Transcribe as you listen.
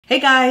Hey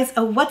guys,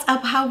 what's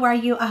up? How are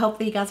you? I hope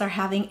that you guys are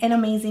having an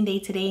amazing day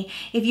today.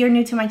 If you're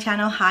new to my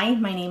channel, hi,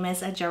 my name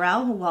is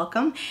Jarrell.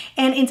 Welcome.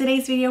 And in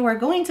today's video, we're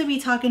going to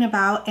be talking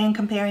about and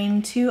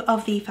comparing two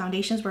of the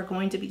foundations. We're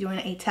going to be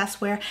doing a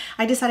test where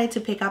I decided to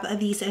pick up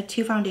these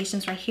two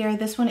foundations right here.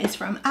 This one is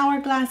from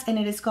Hourglass and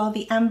it is called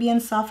the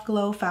Ambient Soft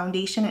Glow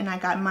Foundation, and I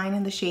got mine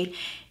in the shade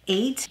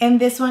 8, and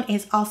this one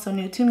is also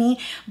new to me,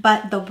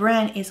 but the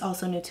brand is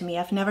also new to me.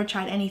 I've never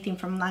tried anything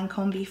from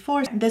LANCôME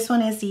before. This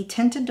one is the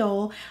Teint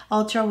Idole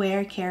Ultra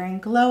Wear Care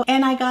and Glow,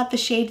 and I got the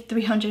shade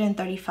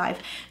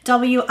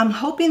 335W. I'm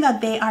hoping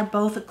that they are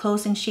both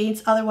close in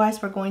shades,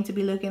 otherwise we're going to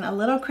be looking a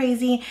little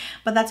crazy,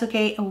 but that's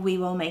okay, we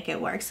will make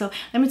it work. So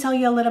let me tell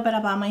you a little bit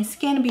about my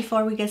skin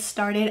before we get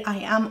started. I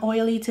am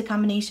oily to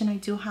combination. I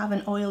do have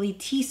an oily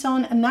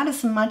T-zone, not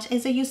as much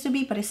as it used to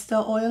be, but it's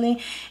still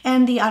oily,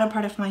 and the outer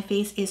part of my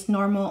face is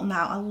normal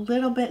now, a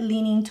little bit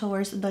leaning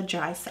towards the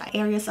dry side.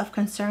 Areas of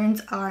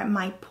concerns are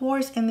my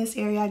pores in this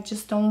area. I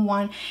just don't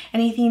want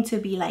anything to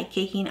be like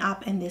caking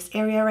up in this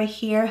area right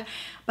here,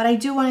 but I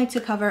do want it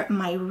to cover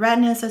my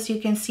redness, as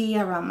you can see,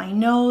 around my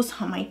nose,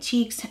 on my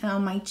cheeks, and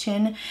on my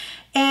chin.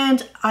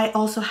 And I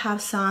also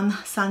have some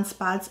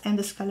sunspots and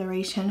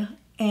discoloration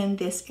in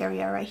this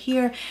area right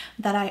here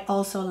that I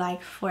also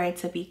like for it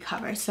to be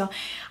covered. So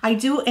I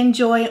do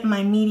enjoy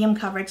my medium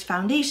coverage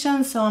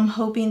foundation, so I'm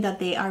hoping that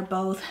they are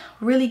both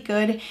really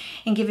good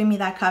in giving me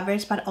that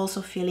coverage but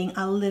also feeling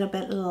a little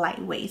bit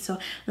lightweight. So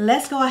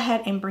let's go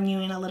ahead and bring you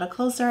in a little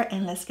closer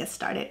and let's get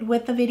started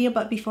with the video.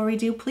 But before we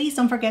do, please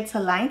don't forget to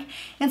like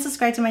and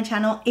subscribe to my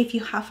channel if you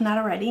have not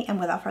already, and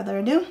without further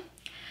ado,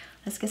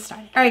 let's get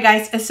started. All right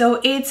guys,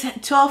 so it's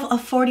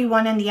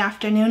 12:41 in the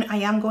afternoon. I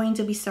am going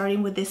to be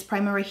starting with this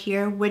primer right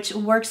here, which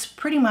works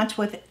pretty much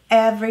with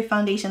every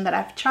foundation that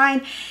I've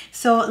tried.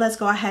 So let's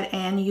go ahead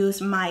and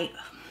use my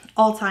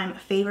all-time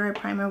favorite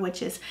primer,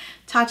 which is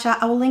Tatcha.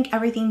 I will link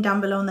everything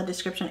down below in the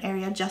description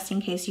area just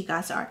in case you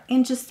guys are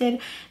interested.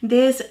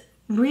 This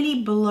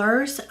really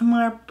blurs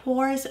my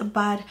pores,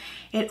 but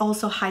it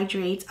also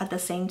hydrates at the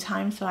same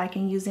time, so I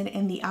can use it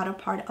in the outer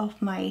part of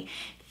my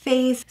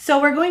face.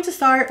 So we're going to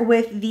start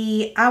with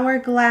the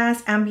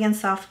Hourglass Ambient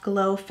Soft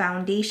Glow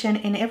Foundation,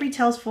 and it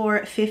retails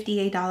for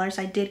 $58.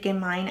 I did get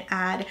mine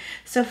at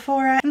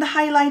Sephora. And the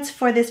highlights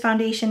for this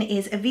foundation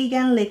is a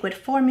vegan, liquid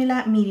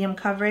formula, medium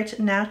coverage,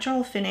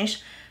 natural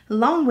finish,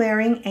 long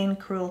wearing, and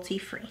cruelty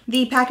free.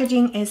 The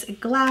packaging is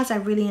glass. I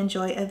really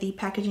enjoy the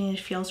packaging. It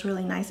feels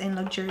really nice and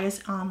luxurious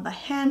on the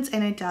hands,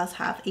 and it does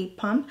have a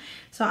pump.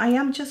 So I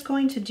am just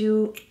going to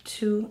do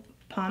 2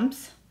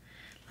 pumps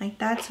like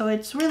that. So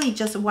it's really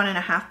just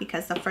 1.5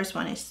 because the first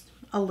one is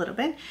a little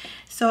bit.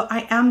 So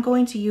I am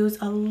going to use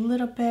a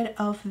little bit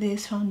of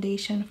this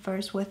foundation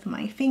first with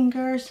my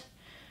fingers.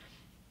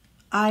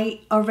 I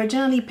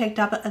originally picked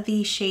up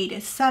the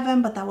shade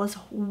 7, but that was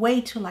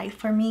way too light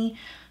for me.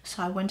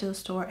 So I went to the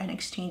store and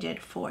exchanged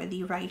it for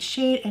the right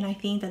shade, and I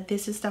think that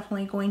this is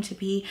definitely going to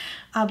be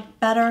a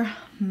better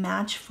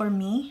match for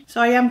me. So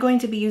I am going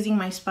to be using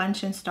my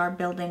sponge and start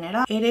building it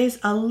up. It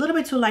is a little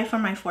bit too light for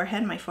my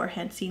forehead. My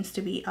forehead seems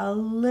to be a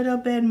little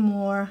bit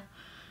more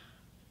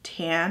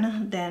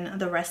tan than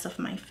the rest of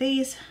my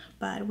face,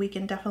 but we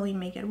can definitely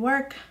make it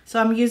work.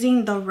 So I'm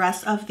using the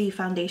rest of the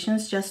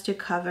foundations just to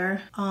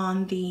cover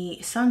on the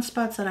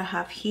sunspots that I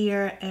have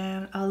here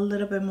and a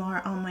little bit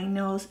more on my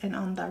nose and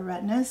on the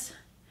redness.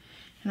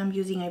 And I'm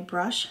using a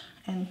brush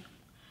and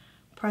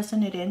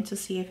pressing it in to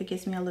see if it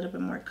gives me a little bit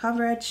more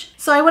coverage.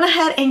 So I went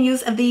ahead and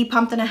used the 1.5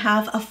 pump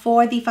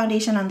for the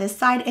foundation on this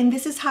side, and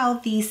this is how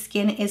the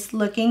skin is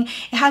looking.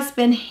 It has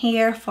been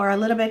here for a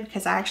little bit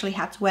because I actually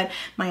had to wet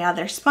my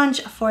other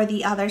sponge for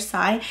the other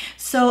side.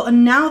 So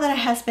now that it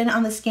has been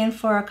on the skin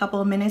for a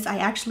couple of minutes, I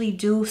actually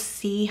do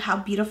see how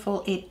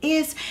beautiful it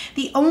is.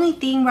 The only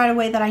thing right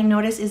away that I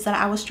noticed is that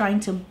I was trying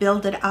to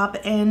build it up,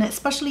 and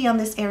especially on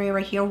this area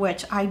right here,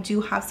 which I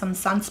do have some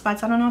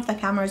sunspots. I don't know if the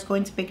camera is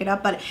going to pick it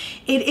up, but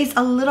it is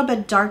a little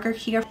bit darker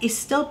here. It's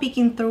still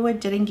peeking through.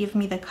 It didn't give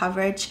me the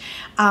coverage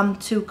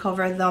to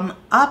cover them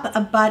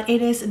up, but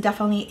it is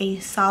definitely a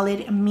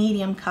solid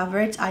medium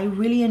coverage. I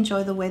really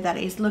enjoy the way that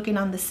it's looking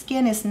on the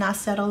skin. It's not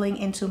settling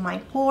into my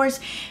pores,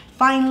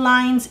 fine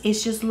lines.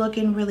 It's just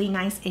looking really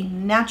nice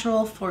and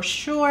natural for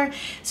sure.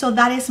 So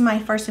that is my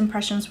first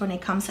impressions when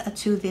it comes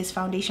to this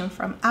foundation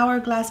from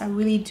Hourglass. I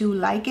really do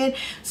like it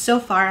so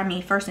far. I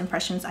mean, first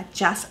impressions, I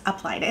just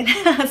applied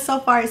it. So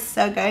far it's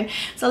so good.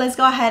 So let's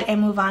go ahead and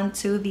move on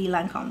to the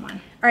LANCôME one.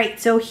 All right,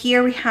 so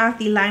here we have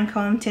the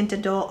LANCôME Teint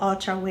Idole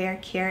Ultra Wear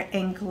Care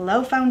and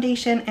Glow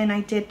Foundation, and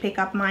I did pick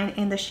up mine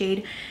in the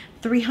shade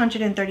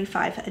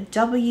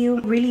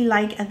 335W. Really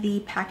like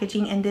the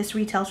packaging, and this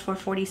retails for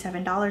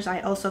 $47.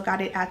 I also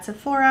got it at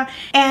Sephora.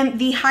 And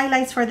the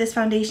highlights for this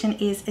foundation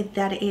is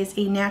that it is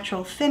a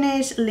natural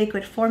finish,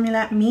 liquid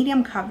formula,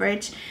 medium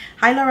coverage,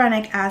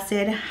 hyaluronic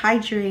acid,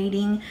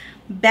 hydrating,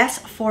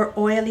 best for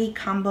oily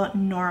combo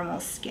normal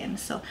skin.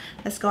 So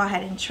let's go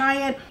ahead and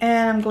try it,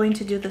 and I'm going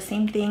to do the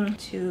same thing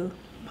to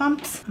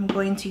pumps. I'm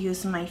going to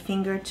use my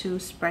finger to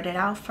spread it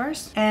out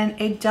first, and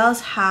it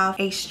does have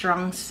a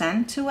strong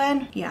scent to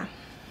it. Yeah,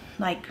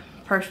 like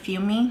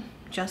perfumey.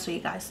 just so you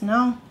guys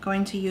know,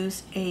 going to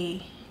use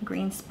a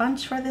green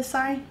sponge for this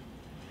side.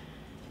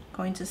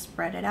 Going to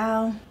spread it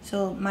out.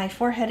 So my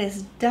forehead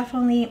is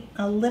definitely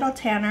a little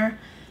tanner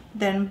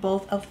than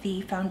both of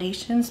the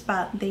foundations,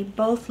 but they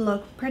both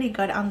look pretty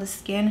good on the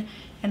skin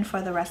and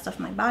for the rest of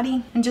my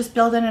body. And just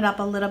building it up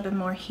a little bit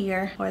more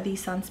here for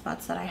these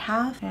sunspots that I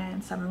have,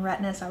 and some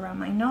redness around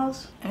my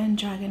nose, and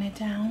dragging it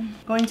down.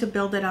 Going to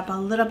build it up a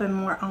little bit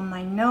more on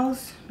my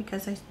nose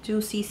because I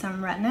do see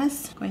some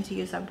redness. Going to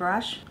use a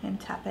brush and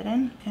tap it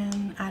in,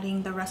 and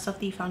adding the rest of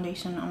the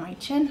foundation on my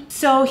chin.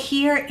 So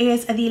here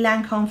is the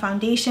Lancôme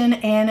foundation,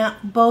 and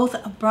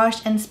both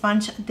brush and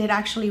sponge did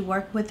actually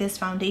work with this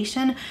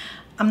foundation.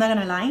 I'm not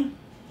gonna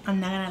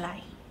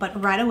lie,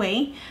 but right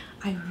away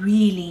I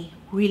really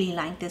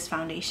like this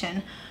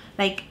foundation.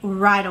 Like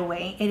right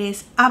away, it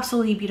is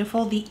absolutely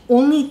beautiful. The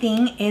only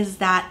thing is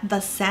that the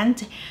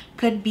scent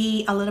could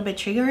be a little bit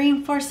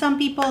triggering for some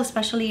people,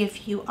 especially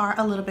if you are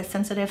a little bit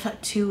sensitive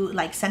to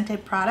like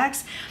scented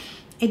products.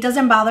 It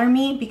doesn't bother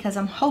me because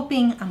I'm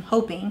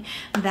hoping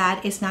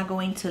that it's not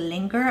going to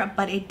linger,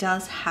 but it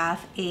does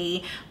have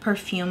a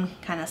perfume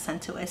kind of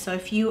scent to it. So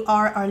if you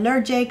are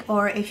allergic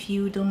or if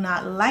you do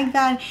not like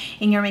that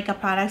in your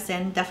makeup products,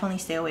 then definitely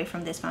stay away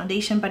from this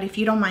foundation. But if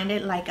you don't mind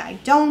it like I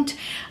don't,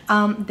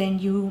 then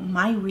you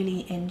might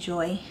really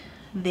enjoy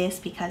this,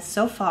 because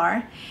so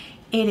far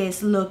it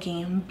is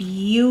looking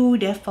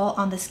beautiful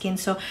on the skin.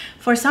 So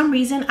for some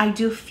reason, I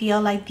do feel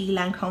like the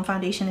Lancôme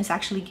foundation is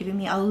actually giving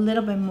me a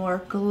little bit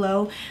more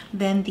glow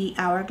than the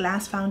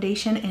Hourglass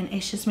foundation, and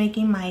it's just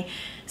making my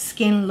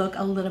skin look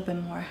a little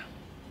bit more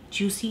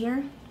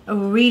juicier.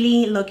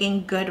 Really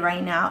looking good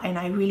right now, and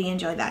I really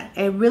enjoy that.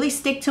 It really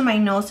stick to my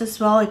nose as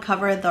well. It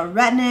covered the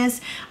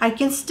redness. I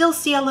can still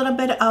see a little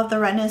bit of the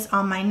redness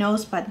on my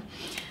nose, but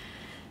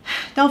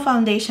no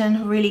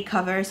foundation really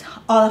covers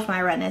all of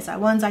my redness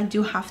at once. I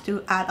do have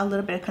to add a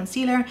little bit of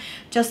concealer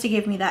just to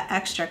give me that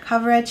extra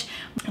coverage,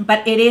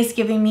 but it is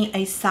giving me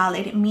a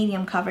solid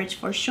medium coverage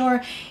for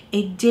sure.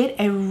 It did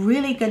a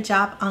really good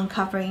job on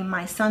covering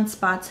my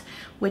sunspots,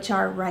 which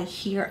are right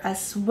here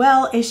as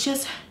well.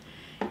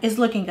 It's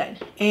looking good.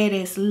 It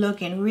is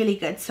looking really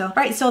good. So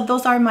right, so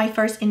those are my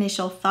first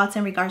initial thoughts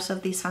in regards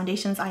of these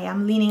foundations. I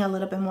am leaning a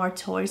little bit more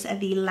towards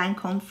the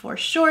Lancôme for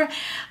sure,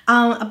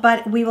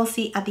 but we will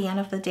see at the end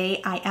of the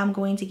day. I am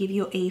going to give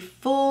you a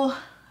full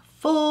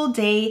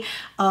day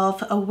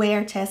of a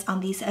wear test on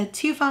these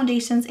two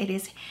foundations. It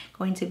is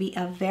going to be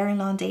a very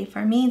long day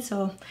for me,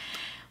 so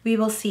we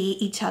will see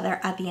each other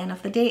at the end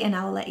of the day, and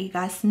I will let you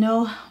guys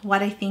know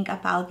what I think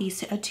about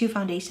these two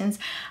foundations.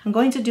 I'm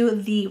going to do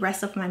the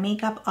rest of my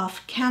makeup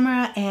off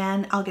camera,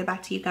 and I'll get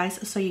back to you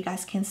guys so you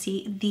guys can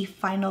see the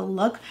final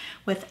look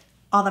with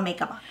all the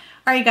makeup on.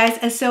 Alright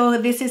guys,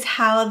 so this is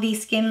how the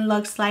skin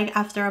looks like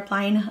after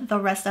applying the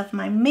rest of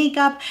my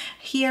makeup.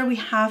 Here we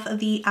have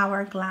the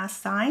Hourglass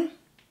side,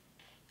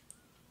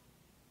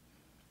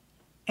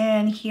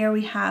 and here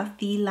we have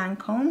the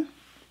Lancôme.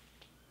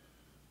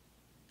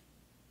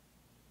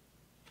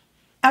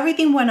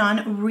 Everything went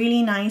on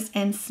really nice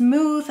and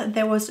smooth.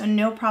 There was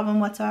no problem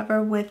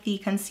whatsoever with the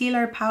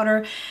concealer,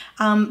 powder,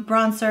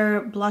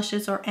 bronzer,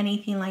 blushes, or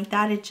anything like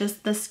that. It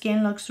just, the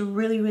skin looks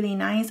really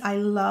nice. I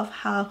love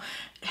how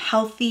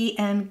healthy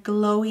and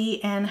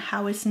glowy and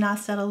how it's not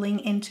settling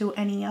into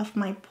any of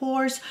my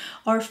pores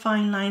or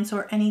fine lines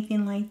or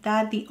anything like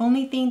that. The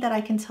only thing that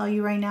I can tell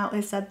you right now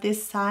is that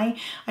this side,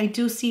 I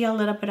do see a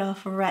little bit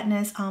of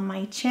redness on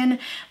my chin,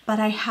 but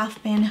I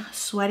have been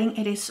sweating.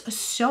 It is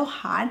so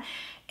hot.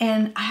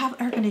 And I have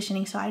air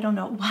conditioning, so I don't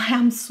know why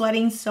I'm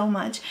sweating so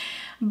much,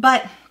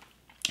 but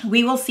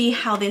we will see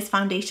how this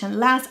foundation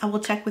lasts. I will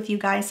check with you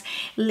guys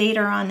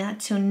later on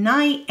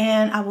tonight,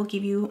 and I will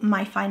give you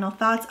my final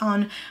thoughts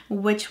on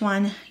which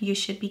one you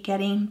should be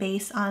getting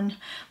based on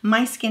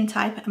my skin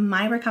type,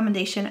 my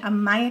recommendation,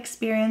 and my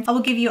experience. I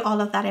will give you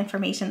all of that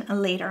information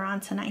later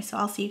on tonight, so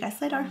I'll see you guys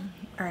later.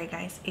 All right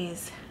guys,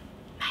 it's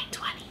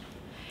 9:20.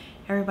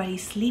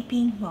 Everybody's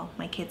sleeping. Well,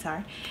 my kids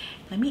are.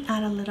 Let me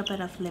add a little bit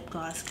of lip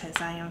gloss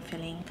because I am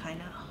feeling kind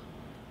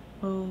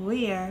of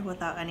weird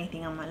without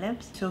anything on my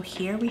lips. So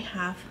here we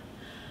have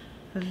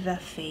the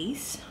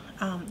face.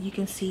 You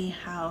can see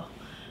how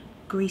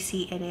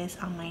greasy it is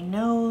on my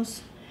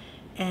nose,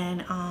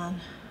 and on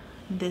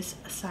this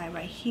side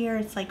right here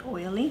it's like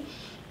oily.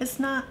 It's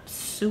not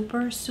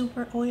super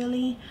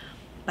oily,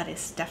 but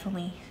it's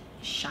definitely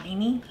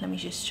shiny. Let me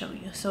just show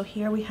you. So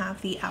here we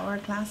have the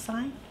Hourglass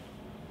side.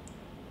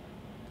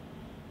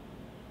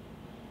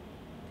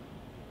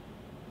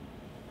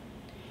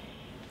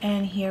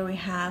 And here we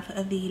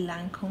have the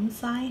Lancôme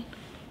side.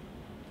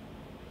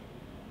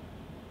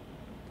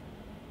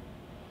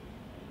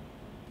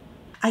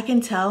 I can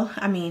tell,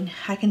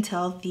 I can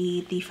tell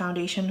the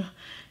foundation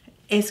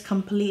is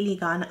completely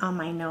gone on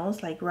my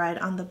nose, like right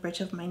on the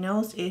bridge of my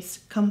nose is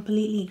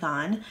completely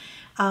gone.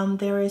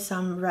 There is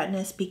some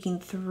redness peeking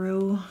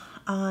through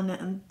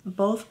on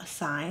both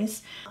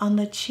sides. On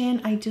the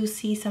chin, I do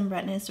see some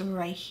redness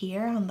right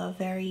here on the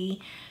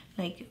very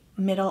like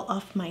middle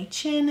of my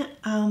chin,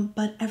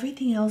 but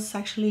everything else is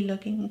actually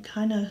looking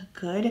kind of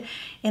good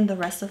in the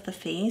rest of the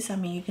face. I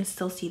mean, you can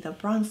still see the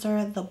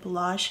bronzer, the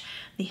blush,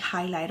 the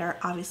highlighter.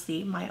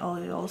 Obviously my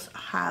oils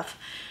have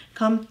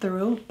come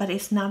through, but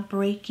it's not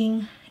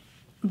breaking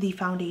the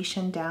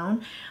foundation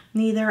down,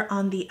 neither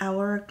on the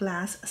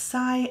Hourglass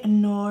side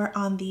nor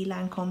on the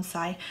Lancôme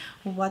side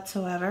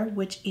whatsoever,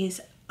 which is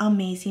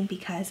amazing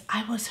because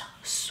I was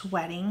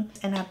sweating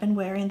and I've been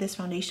wearing this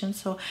foundation.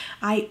 So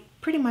I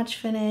pretty much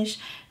finished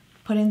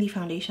putting the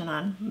foundation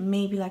on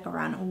maybe like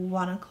around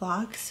 1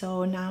 o'clock.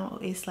 So now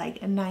it's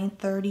like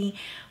 9:30.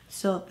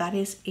 So that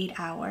is 8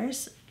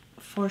 hours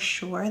for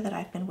sure that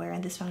I've been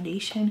wearing this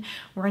foundation,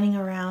 running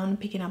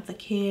around, picking up the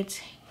kids,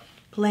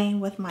 playing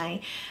with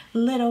my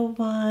little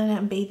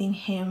one, bathing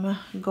him,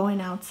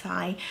 going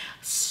outside,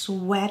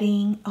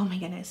 sweating. Oh my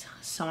goodness,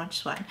 so much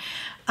sweat.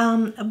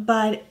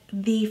 But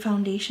the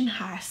foundation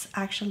has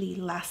actually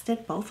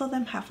lasted. Both of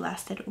them have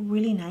lasted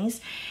really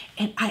nice,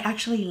 and I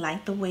actually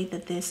like the way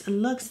that this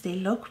looks. They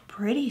look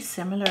pretty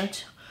similar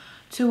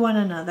to one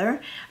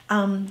another.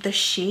 The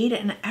shade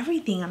and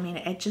everything, I mean,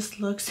 it just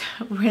looks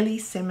really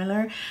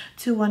similar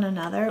to one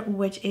another,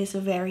 which is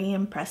very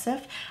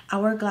impressive.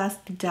 Hourglass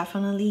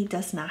definitely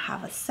does not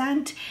have a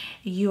scent.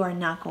 You are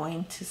not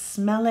going to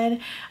smell it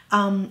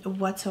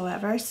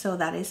whatsoever, so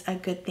that is a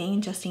good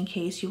thing, just in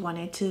case you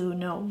wanted to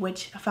know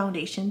which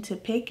foundation to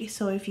pick.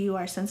 So if you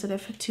are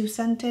sensitive to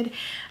scented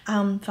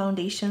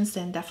foundations,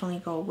 then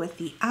definitely go with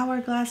the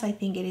Hourglass. I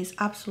think it is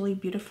absolutely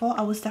beautiful.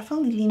 I was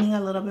definitely leaning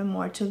a little bit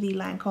more to the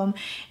Lancôme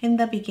in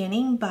the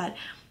beginning, but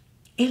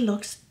it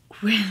looks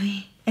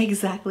really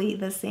exactly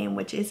the same,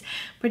 which is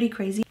pretty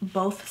crazy.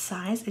 Both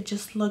sides, it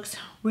just looks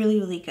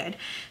really good.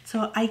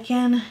 So I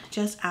can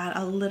just add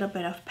a little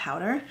bit of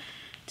powder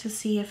to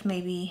see if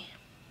maybe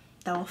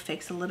that will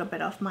fix a little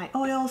bit of my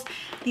oils.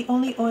 The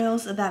only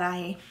oils that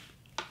I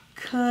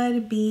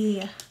could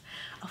be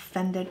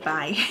offended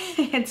by,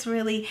 it's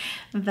really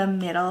the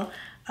middle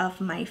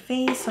of my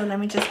face. So let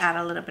me just add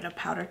a little bit of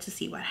powder to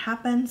see what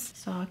happens.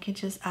 So I can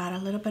just add a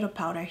little bit of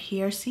powder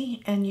here,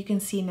 see, and you can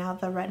see now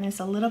the redness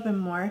a little bit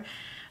more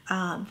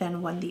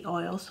than when the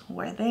oils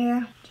were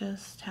there.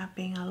 Just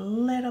tapping a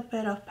little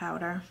bit of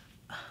powder.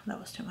 That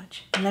was too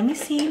much. Let me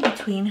see in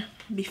between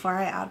before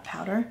I add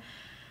powder.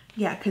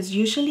 Yeah, because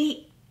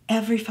usually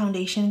every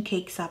foundation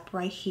cakes up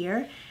right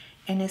here,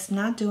 and it's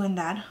not doing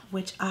that,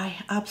 which I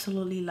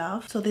absolutely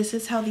love. So this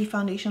is how the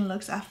foundation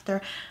looks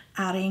after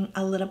adding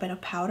a little bit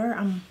of powder.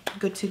 I'm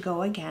good to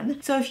go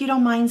again. So if you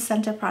don't mind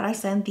scented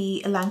products, then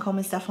the Lancôme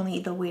is definitely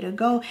the way to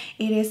go.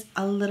 It is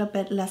a little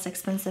bit less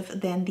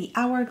expensive than the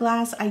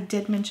Hourglass. I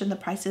did mention the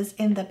prices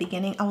in the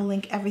beginning. I will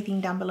link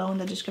everything down below in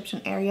the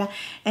description area,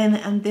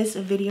 and this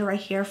video right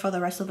here for the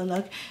rest of the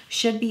look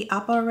should be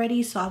up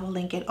already, so I will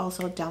link it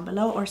also down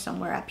below or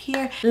somewhere up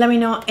here. Let me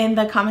know in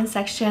the comment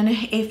section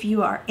if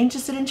you are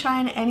interested in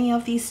trying any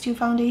of these two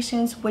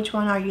foundations. Which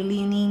one are you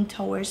leaning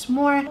towards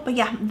more? But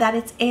yeah, that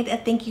is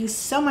it. Thank you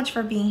so much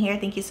for being here.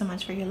 Thank you so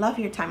much for your love,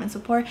 your time, and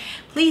support.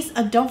 Please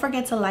don't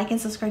forget to like and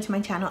subscribe to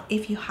my channel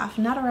if you have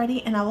not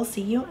already, and I will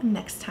see you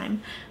next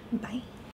time. Bye.